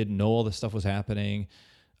line. Like, I didn't know all this stuff was happening.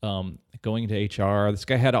 Going into HR, this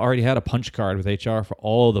guy had already had a punch card with HR for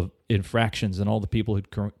all the infractions and all the people who'd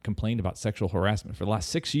complained about sexual harassment for the last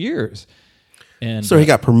 6 years. And so he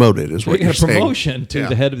got promoted, is what you're saying. He got a promotion to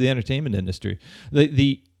the head of the entertainment industry.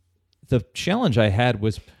 The challenge I had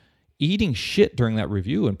was eating shit during that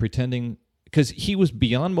review and pretending, because he was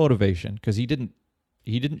beyond motivation, because he didn't,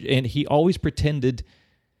 and he always pretended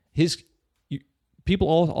people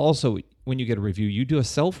also, when you get a review, you do a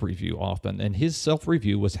self-review often, and his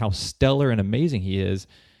self-review was how stellar and amazing he is,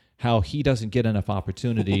 how he doesn't get enough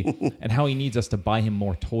opportunity, and how he needs us to buy him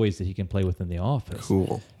more toys that he can play with in the office.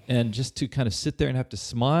 Cool. And just to kind of sit there and have to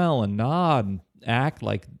smile and nod and act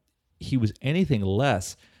like he was anything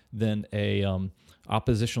less than a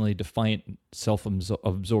oppositionally defiant,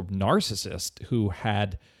 self-absorbed narcissist who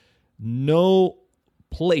had no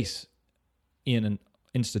place in an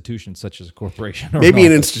institution such as a corporation. Maybe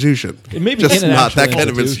an institution. Maybe just not that kind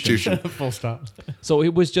of institution. Full stop. So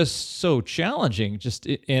it was just so challenging.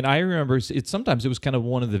 And I remember sometimes it was kind of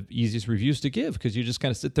one of the easiest reviews to give, because you just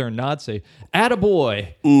kind of sit there and nod, say,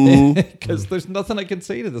 "Attaboy," because there's nothing I can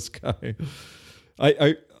say to this guy.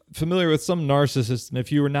 I familiar with some narcissists, and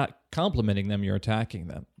if you were not complimenting them, you're attacking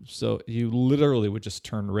them. So you literally would just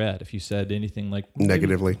turn red if you said anything like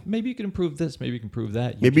negatively. Maybe you can improve this. Maybe you can improve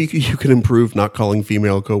that. Maybe you can improve not calling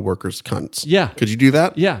female coworkers cunts. Yeah. Could you do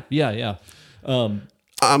that? Yeah. Do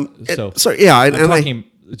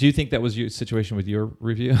you think that was your situation with your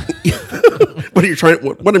review?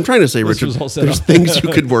 What I'm trying to say, Richard, there's things you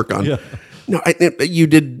could work on. Yeah. No, you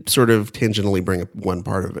did sort of tangentially bring up one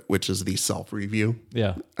part of it, which is the self-review.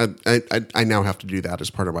 Yeah. I now have to do that as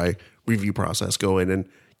part of my review process. Go in and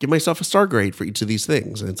give myself a star grade for each of these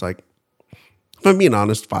things. And it's like, if I'm being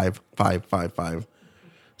honest, 5.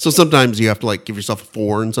 So sometimes you have to like give yourself a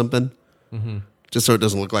 4 in something, just so it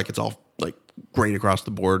doesn't look like it's all like great across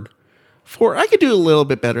the board. 4, I could do a little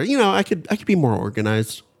bit better. You know, I could be more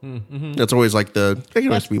organized. Mm-hmm. That's always like I could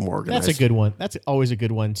always be more organized. That's a good one. That's always a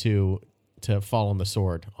good one to fall on the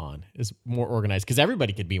sword on, is more organized, because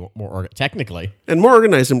everybody could be more organized technically. And more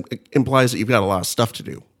organized implies that you've got a lot of stuff to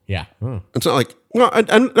do. Yeah. It's not like, no,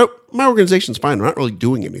 my organization's fine. I'm not really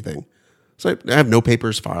doing anything. So I have no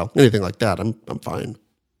papers file, anything like that. I'm fine.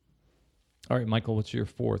 All right, Michael, what's your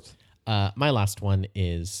 4th? My last one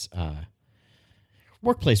is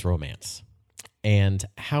workplace romance, and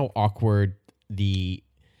how awkward the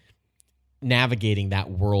navigating that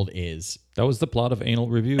world is. That was the plot of Anal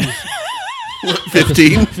Reviews.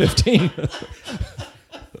 15? 15.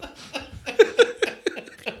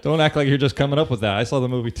 Don't act like you're just coming up with that. I saw the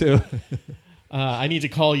movie too. I need to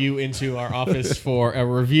call you into our office for a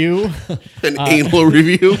review. An anal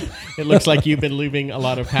review? It looks like you've been leaving a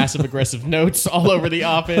lot of passive-aggressive notes all over the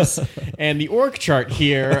office. And the org chart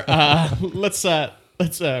here, let's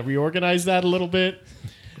reorganize that a little bit.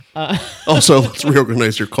 Also, let's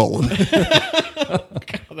reorganize your colon.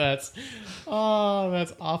 That's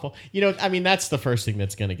awful. You know, I mean, that's the first thing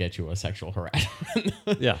that's going to get you a sexual harassment.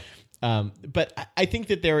 Yeah. But I think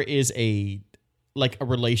that there is a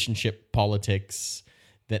relationship politics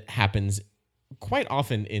that happens quite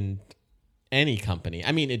often in any company.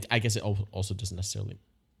 I mean, I guess it also doesn't necessarily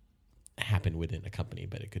happen within a company,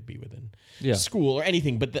 but it could be within school or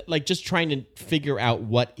anything. But just trying to figure out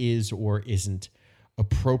what is or isn't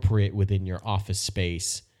appropriate within your office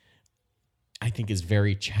space, I think is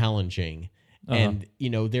very challenging. And you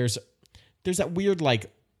know, there's that weird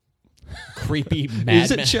creepy mad.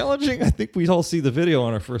 Is it challenging? I think we all see the video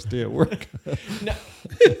on our first day at work. No.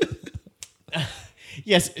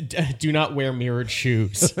 Yes, do not wear mirrored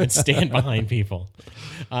shoes and stand behind people.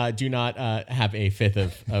 Do not have a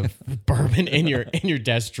 5th of bourbon in your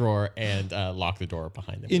desk drawer and lock the door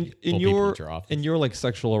behind them. In your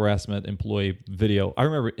sexual harassment employee video, I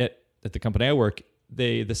remember at the company I work,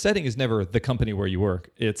 the setting is never the company where you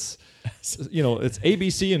work. It's it's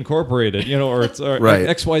ABC Incorporated, or it's right.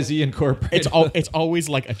 XYZ Incorporated. It's always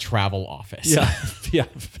like a travel office. Yeah.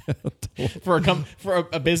 For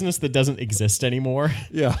a business that doesn't exist anymore.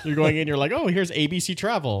 Yeah. You're going in, you're like, oh, here's ABC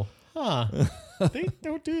Travel. Huh. They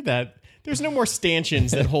don't do that. There's no more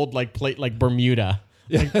stanchions that hold like Bermuda.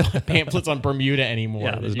 Like pamphlets on Bermuda anymore.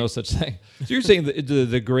 Yeah, there's no such thing. So you're saying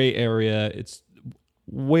the gray area, it's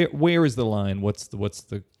where is the line? What's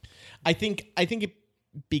the I think it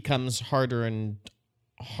becomes harder and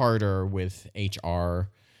harder with HR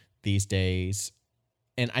these days.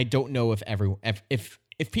 And I don't know if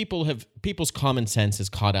people's common sense has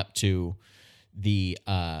caught up to the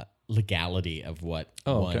legality of what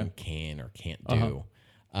one can or can't do.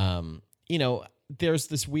 You know, there's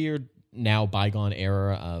this weird now bygone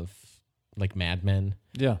era of like Mad Men.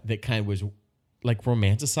 Yeah. That kind of was like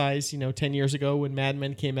romanticized, 10 years ago when Mad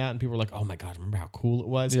Men came out and people were like, oh my God, remember how cool it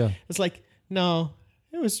was? Yeah. It's like, no,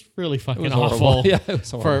 it was really fucking was awful. horrible. Yeah, it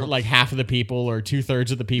was horrible. For like half of the people or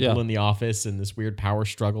 2/3 of the people Yeah. in the office and this weird power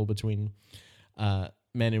struggle between men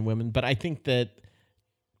and women. But I think that,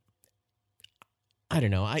 I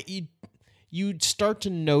don't know, you'd start to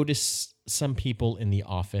notice some people in the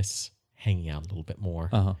office hanging out a little bit more.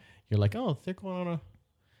 You're like, oh, they're going on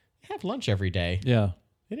they have lunch every day. Yeah.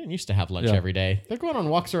 They didn't used to have lunch every day. They're going on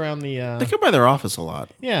walks around the... They come by their office a lot.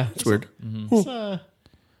 yeah. It's weird. It's,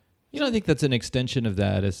 I think that's an extension of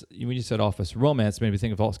that. Is when you said office romance, made me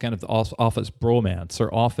think of kind of the office bromance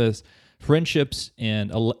or office friendships and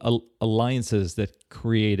alliances that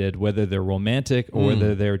created, whether they're romantic or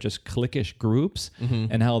whether they're just cliquish groups,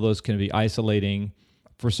 and how those can be isolating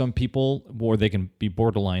for some people, or they can be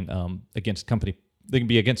borderline against company. They can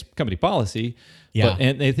be against company policy. Yeah.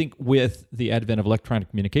 And I think with the advent of electronic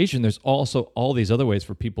communication, there's also all these other ways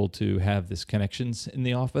for people to have these connections in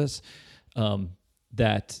the office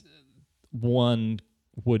that one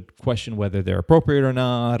would question whether they're appropriate or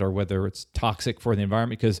not, or whether it's toxic for the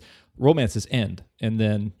environment, because romances end and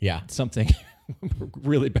then something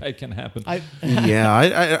really bad can happen.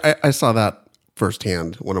 I saw that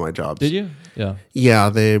firsthand, one of my jobs. Did you? Yeah.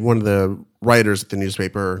 Yeah, one of the writers at the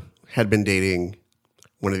newspaper had been dating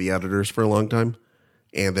one of the editors for a long time,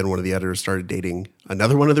 and then one of the editors started dating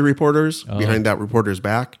another one of the reporters behind that reporter's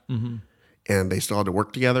back, and they still had to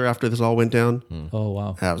work together after this all went down. Oh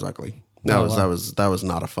wow, that was ugly. That was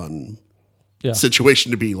not a fun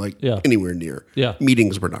situation to be anywhere near. Yeah,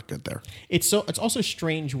 meetings were not good there. It's also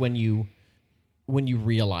strange when you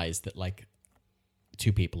realize that like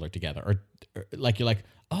two people are together, or like you're like,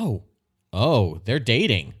 oh, they're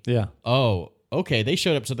dating. Yeah. Oh, okay, they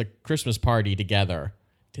showed up to the Christmas party together.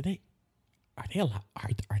 Are they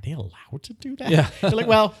allowed to do that? Yeah. You're like,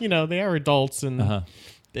 well, they are adults, and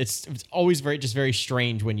it's always very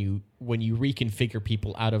strange when you reconfigure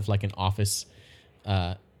people out of like an office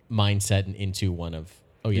mindset and into one of,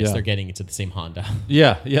 they're getting into the same Honda.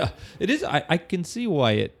 Yeah. It is. I can see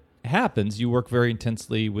why it happens. You work very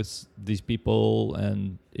intensely with these people,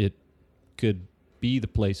 and it could be the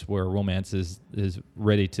place where romance is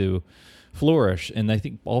ready to flourish. And I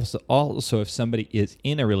think also if somebody is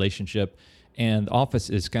in a relationship and the office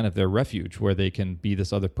is kind of their refuge where they can be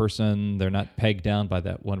this other person, they're not pegged down by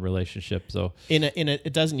that one relationship. So in a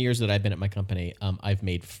dozen years that I've been at my company, I've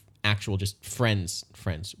made actual just friends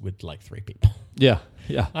with like 3 people. Yeah.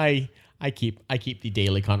 I keep the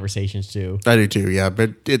daily conversations too. I do too. Yeah,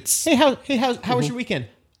 but it's how was your weekend?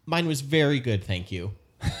 Mine was very good, thank you.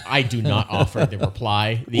 I do not offer the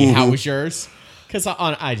reply. How was yours? Because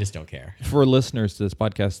I just don't care. For listeners to this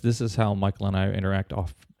podcast, this is how Michael and I interact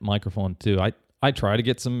off microphone too. I try to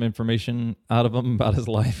get some information out of him about his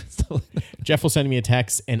life. Jeff will send me a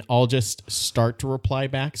text, and I'll just start to reply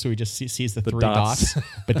back, so he just sees the 3 dots.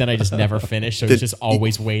 But then I just never finish, so he's just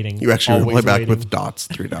always waiting. You actually reply back with dots,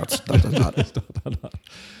 3 dots. dot.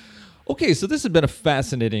 Okay, so this has been a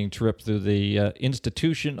fascinating trip through the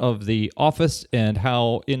institution of the office, and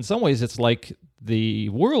how in some ways it's like the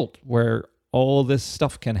world where all this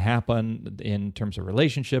stuff can happen in terms of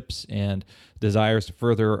relationships and desires to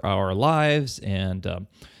further our lives, and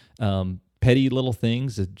petty little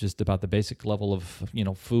things, just about the basic level of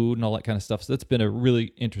food and all that kind of stuff. So that's been a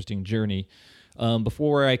really interesting journey.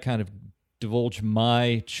 Before I kind of divulge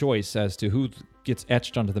my choice as to who gets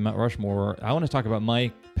etched onto the Mount Rushmore, I want to talk about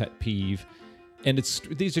my pet peeve. And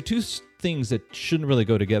these are 2 things that shouldn't really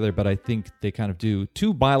go together, but I think they kind of do.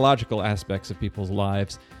 2 biological aspects of people's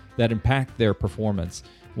lives that impact their performance.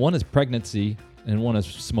 One is pregnancy, and one is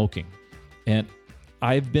smoking. And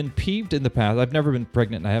I've been peeved in the past. I've never been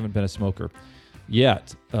pregnant, and I haven't been a smoker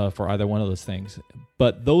yet for either one of those things.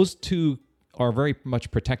 But those 2 are very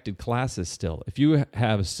much protected classes still. If you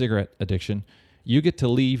have a cigarette addiction, you get to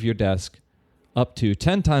leave your desk up to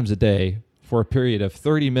 10 times a day for a period of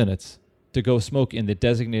 30 minutes to go smoke in the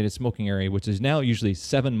designated smoking area, which is now usually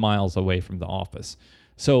 7 miles away from the office.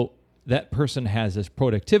 So that person has this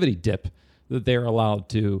productivity dip that they're allowed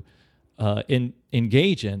to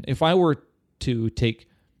engage in. If I were to take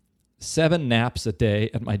 7 naps a day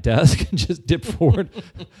at my desk and just dip forward,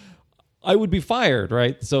 I would be fired,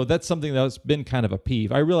 right? So that's something that's been kind of a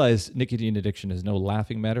peeve. I realize nicotine addiction is no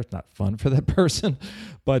laughing matter. It's not fun for that person,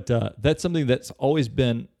 but that's something that's always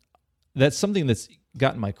been, that's something that's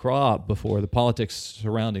gotten my craw before, the politics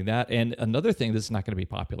surrounding that. And another thing that's not going to be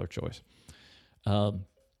popular choice.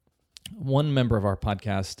 One member of our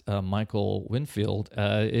podcast, Michael Winfield,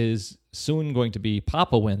 is soon going to be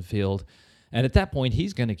Papa Winfield. And at that point,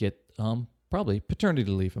 he's going to get probably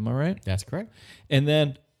paternity leave. Am I right? That's correct. And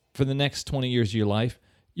then for the next 20 years of your life,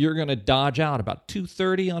 you're going to dodge out about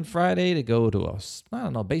 2:30 on Friday to go to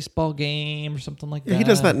a baseball game or something like that. He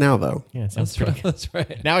does that now, though. Yeah, it sounds That's pretty right. good. That's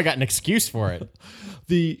right. Now I got an excuse for it.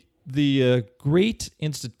 The Great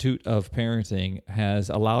Institute of Parenting has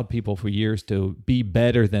allowed people for years to be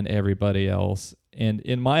better than everybody else. And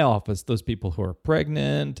in my office, those people who are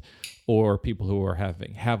pregnant or people who are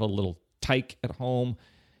have a little tyke at home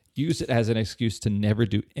use it as an excuse to never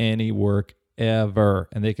do any work ever.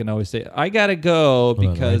 And they can always say, I got to go Hold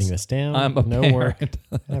on, because writing this down. I'm a no parent.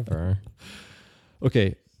 work ever.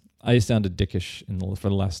 Okay, I sounded dickish for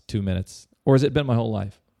the last 2 minutes. Or has it been my whole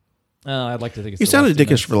life? I'd like to think it's You the sounded last 2 dickish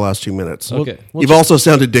minutes. for the last 2 minutes. Okay. You've also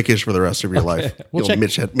sounded dickish for the rest of your life. We'll The old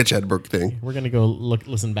check- Mitch Hedberg thing. We're gonna go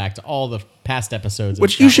listen back to all the past episodes, of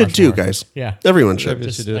Which you Mount should do, Rushmore. guys. Yeah, Everyone should.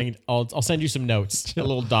 Everyone should do it. I'll send you some notes, a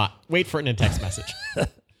little dot. Wait for it in a text message.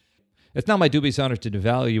 It's now my dubious honor to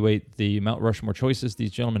evaluate the Mount Rushmore choices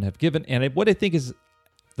these gentlemen have given. And what I think is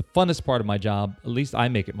the funnest part of my job, at least I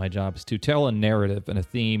make it my job, is to tell a narrative and a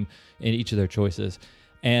theme in each of their choices.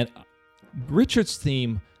 And Richard's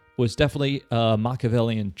theme was definitely a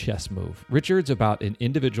Machiavellian chess move. Richard's about an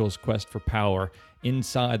individual's quest for power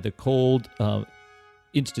inside the cold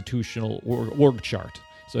institutional org chart.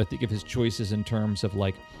 So I think of his choices in terms of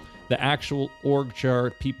like the actual org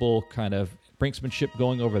chart, people kind of brinksmanship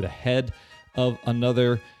going over the head of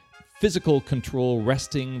another, physical control,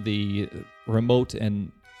 wresting the remote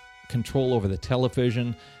and control over the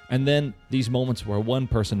television, and then these moments where one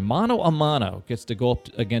person, mano a mano, gets to go up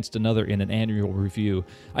against another in an annual review.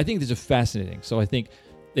 I think these are fascinating. So I think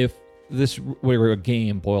if this were a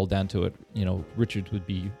game boiled down to it, Richard would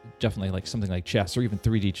be definitely like something like chess or even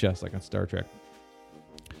 3D chess like on Star Trek.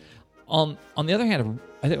 On the other hand,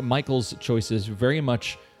 I think Michael's choices very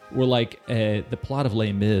much were like the plot of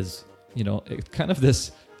Les Mis. It's kind of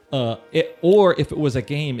this, or if it was a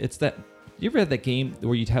game, it's that. You ever had that game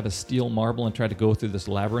where you'd have a steel marble and try to go through this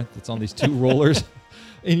labyrinth that's on these 2 rollers?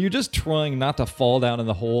 And you're just trying not to fall down in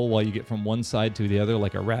the hole while you get from one side to the other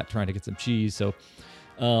like a rat trying to get some cheese. So,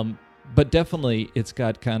 but definitely it's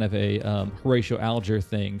got kind of a Horatio Alger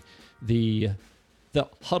thing. The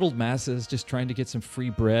huddled masses just trying to get some free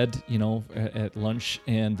bread, at lunch,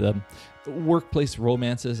 and workplace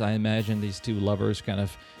romances. I imagine these 2 lovers kind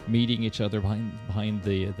of meeting each other behind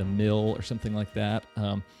the mill or something like that.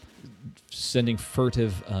 Sending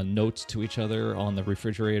furtive notes to each other on the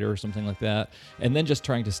refrigerator or something like that, and then just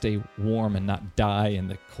trying to stay warm and not die in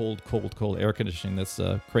the cold air conditioning that's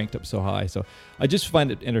cranked up so high. So I just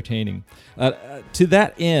find it entertaining. To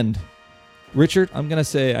that end, Richard, I'm going to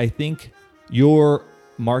say I think your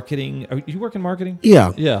marketing... You work in marketing?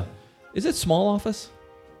 Yeah. Yeah. Is it small office?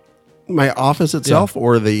 My office itself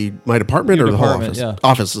or my department Your or the whole department,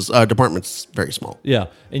 office? Department's very small. Yeah.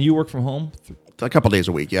 And you work from home? A couple days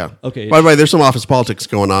a week, yeah. Okay. By the way, there's some office politics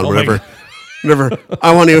going on. Oh my Whenever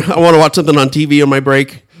I want to watch something on TV on my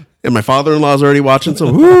break, and my father-in-law's already watching,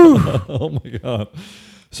 so whoo. Oh my God.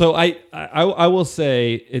 So I will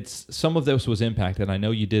say some of this was impacted. I know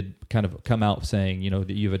you did kind of come out saying, that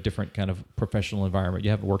you have a different kind of professional environment. You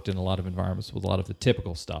haven't worked in a lot of environments with a lot of the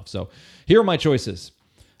typical stuff. So here are my choices.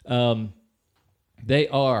 They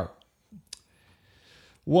are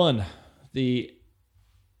 1, the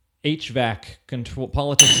HVAC control,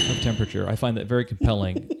 politics of temperature. I find that very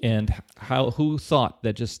compelling. And who thought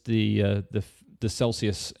that just the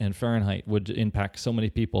Celsius and Fahrenheit would impact so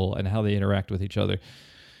many people and how they interact with each other.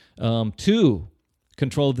 2,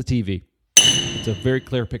 control of the TV. It's a very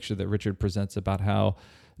clear picture that Richard presents about how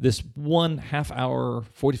this 1 half hour,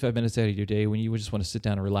 45 minutes out of your day when you just want to sit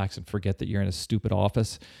down and relax and forget that you're in a stupid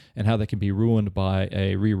office, and how that can be ruined by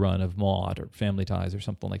a rerun of Maude or Family Ties or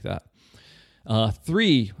something like that.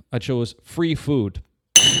 3, I chose free food.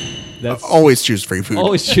 That's Always choose free food.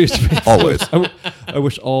 always choose free food. Always. I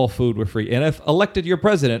wish all food were free. And if elected your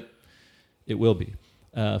president, it will be.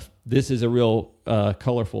 This is a real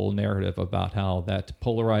colorful narrative about how that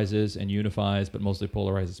polarizes and unifies, but mostly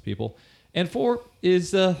polarizes people. And 4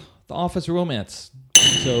 is the office romance.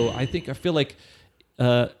 So I feel like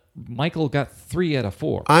Michael got 3 out of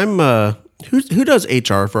 4. I'm who does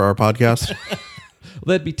HR for our podcast?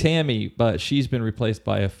 Well, that'd be Tammy, but she's been replaced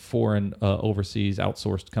by a foreign overseas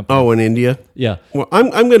outsourced company. Oh, in India? Yeah. Well, I'm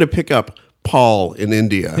going to pick up Paul in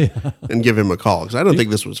India and give him a call because I don't think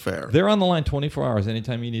this was fair. They're on the line 24 hours.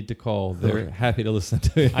 Anytime you need to call, they're happy to listen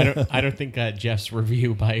to you. I don't think Jeff's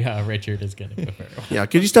review by Richard is going to go very well. Yeah,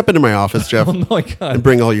 could you step into my office, Jeff, Oh my God. and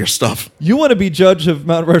bring all your stuff? You want to be judge of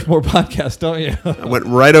Mount Rushmore podcast, don't you? I went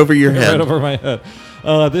right over your head. Right over my head.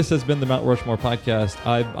 This has been the Mount Rushmore podcast.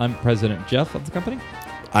 I'm President Jeff of the company.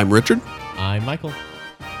 I'm Richard. I'm Michael.